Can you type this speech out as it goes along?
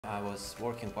I was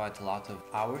working quite a lot of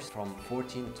hours, from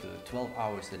 14 to 12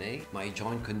 hours a day. My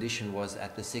joint condition was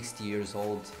at the 60 years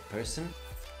old person.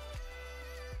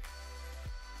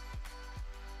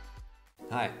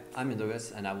 Hi, I'm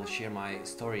Douglas and I will share my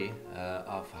story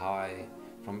of how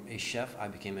from a chef, I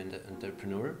became an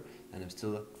entrepreneur, and I'm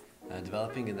still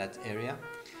developing in that area.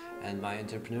 And my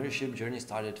entrepreneurship journey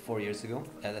started 4 years ago.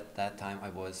 At that time, I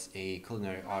was a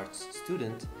culinary arts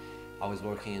student. I was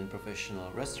working in professional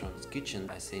restaurants, kitchen.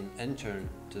 I say intern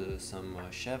to some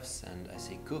chefs, and I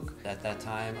say cook. At that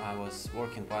time, I was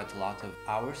working quite a lot of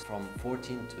hours, from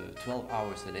 14 to 12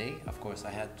 hours a day. Of course, I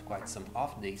had quite some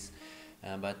off days,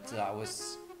 but I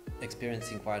was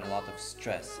experiencing quite a lot of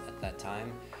stress at that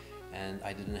time. And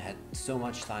I didn't have so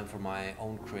much time for my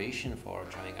own creation, for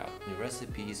trying out new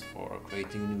recipes, for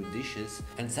creating new dishes.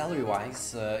 And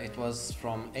salary-wise, it was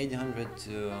from 800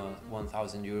 to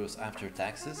 1,000 euros after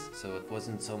taxes, so it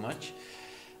wasn't so much.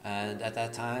 And at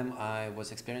that time, I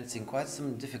was experiencing quite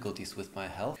some difficulties with my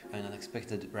health, and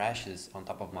unexpected rashes on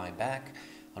top of my back,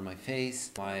 on my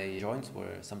face. My joints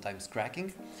were sometimes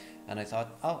cracking, and I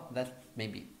thought, oh, that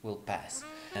maybe will pass.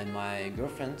 And my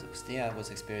girlfriend, Ustea, was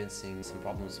experiencing some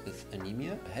problems with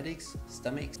anemia, headaches,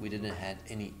 stomachs. We didn't have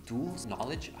any tools,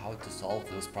 knowledge how to solve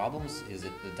those problems. Is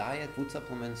it the diet, food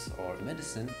supplements, or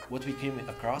medicine? What we came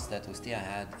across, that Ustea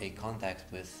had a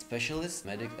contact with specialists,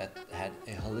 medic that had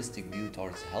a holistic view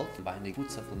towards health, combining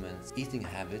food supplements, eating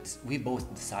habits. We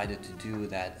both decided to do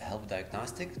that health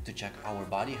diagnostic to check our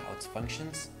body, how it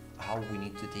functions, how we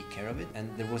need to take care of it.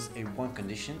 And there was one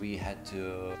condition. We had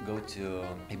to go to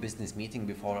a business meeting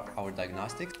before our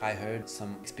diagnostic. I heard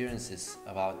some experiences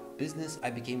about business.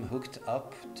 I became hooked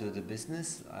up to the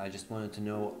business. I just wanted to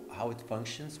know how it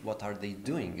functions, what are they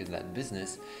doing in that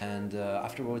business. And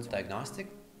afterwards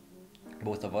diagnostic,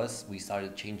 both of us, we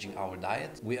started changing our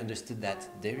diet. We understood that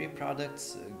dairy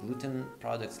products, gluten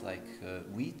products like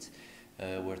wheat,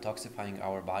 were toxifying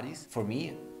our bodies. For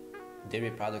me,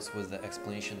 dairy products was the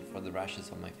explanation for the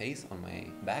rashes on my face, on my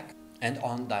back. And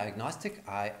on diagnostic,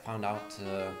 I found out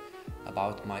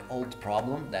about my old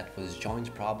problem, that was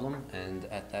joint problem. And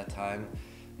at that time,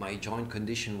 my joint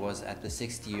condition was at the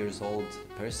 60 years old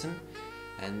person.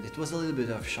 And it was a little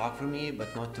bit of shock for me,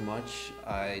 but not too much.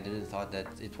 I didn't thought that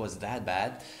it was that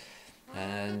bad.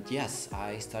 And yes,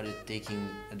 I started taking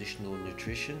additional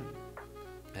nutrition.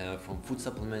 From food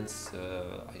supplements,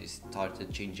 I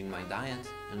started changing my diet,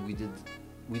 and we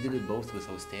did it both with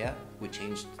Ostea. We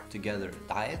changed together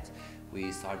diet.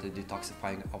 We started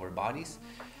detoxifying our bodies,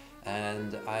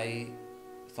 and I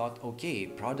thought, okay,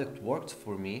 product worked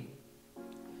for me.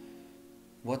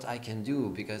 What I can do,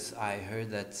 because I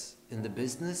heard that in the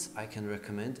business I can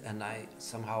recommend, and I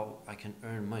can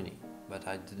earn money, but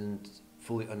I didn't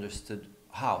fully understood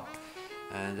how.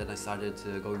 And then I started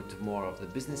going to more of the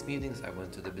business meetings. I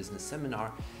went to the business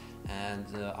seminar, and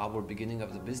our beginning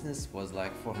of the business was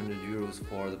like 400 euros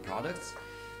for the products,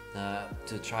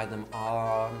 to try them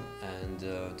on and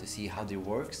to see how they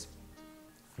works.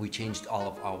 We changed all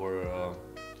of our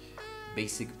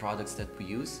basic products that we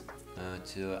use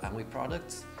to Amway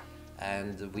products,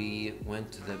 and we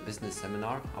went to the business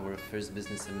seminar, our first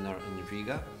business seminar in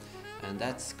Riga, and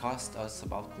that's cost us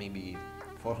about maybe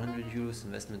 400 euros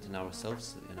investment in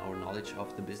ourselves, in our knowledge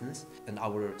of the business. And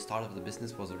our start of the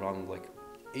business was around like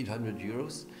 800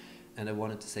 euros. And I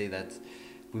wanted to say that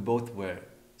we both were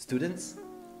students.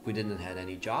 We didn't have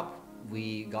any job.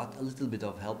 We got a little bit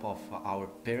of help of our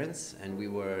parents, and we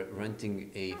were renting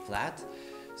a flat.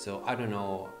 So I don't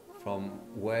know from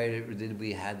where did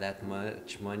we had that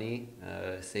much money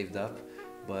saved up,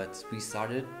 but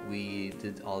we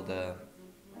did all the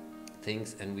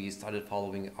things, and we started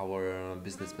following our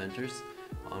business mentors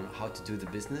on how to do the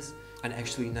business. And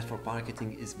actually, network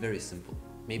marketing is very simple.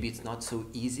 Maybe it's not so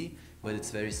easy, but it's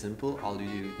very simple. All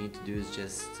you need to do is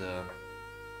just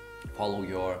follow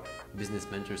your business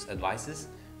mentors' advices.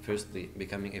 Firstly,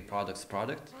 becoming a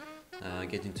product,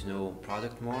 getting to know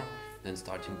product more, then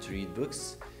starting to read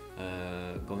books,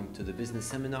 going to the business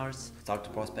seminars,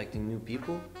 start prospecting new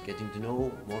people, getting to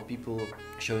know more people,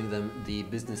 showing them the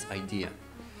business idea.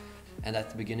 And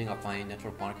at the beginning of my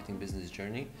network marketing business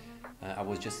journey, I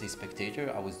was just a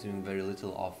spectator. I was doing very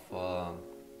little of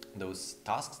those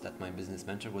tasks that my business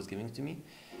mentor was giving to me.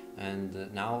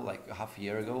 And now, like half a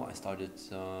year ago, I started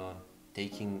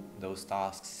taking those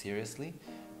tasks seriously.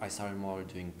 I started more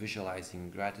doing visualizing,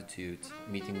 gratitude,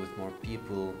 meeting with more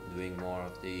people, doing more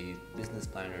of the business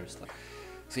planners.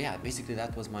 So yeah, basically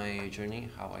that was my journey,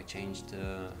 how I changed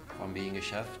from being a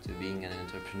chef to being an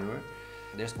entrepreneur.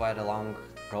 There's quite a long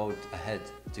road ahead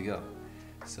to go,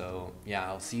 So yeah,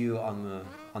 I'll see you on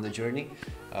the journey.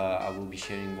 I will be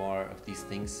sharing more of these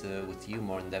things with you,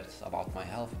 more in depth about my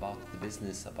health, about the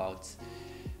business, about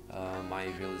my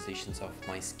realizations of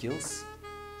my skills,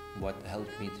 what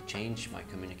helped me to change my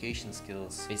communication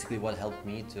skills, basically what helped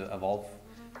me to evolve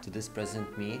to this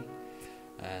present me.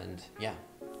 And yeah,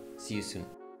 see you soon.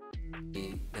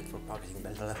 The network marketing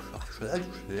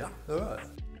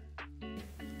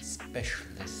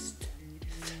specialist.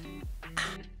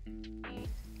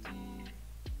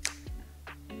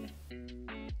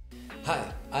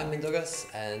 Hi, I'm Mindaugas,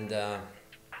 and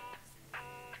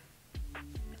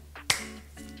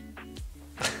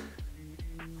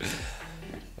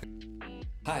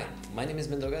hi, my name is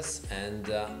Mindaugas, and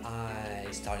I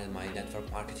started my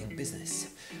network marketing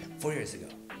business 4 years ago.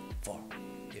 4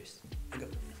 years ago.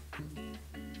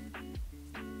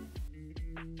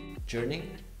 Journey,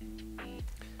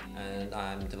 and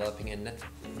I'm developing a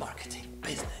network marketing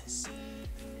business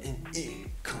in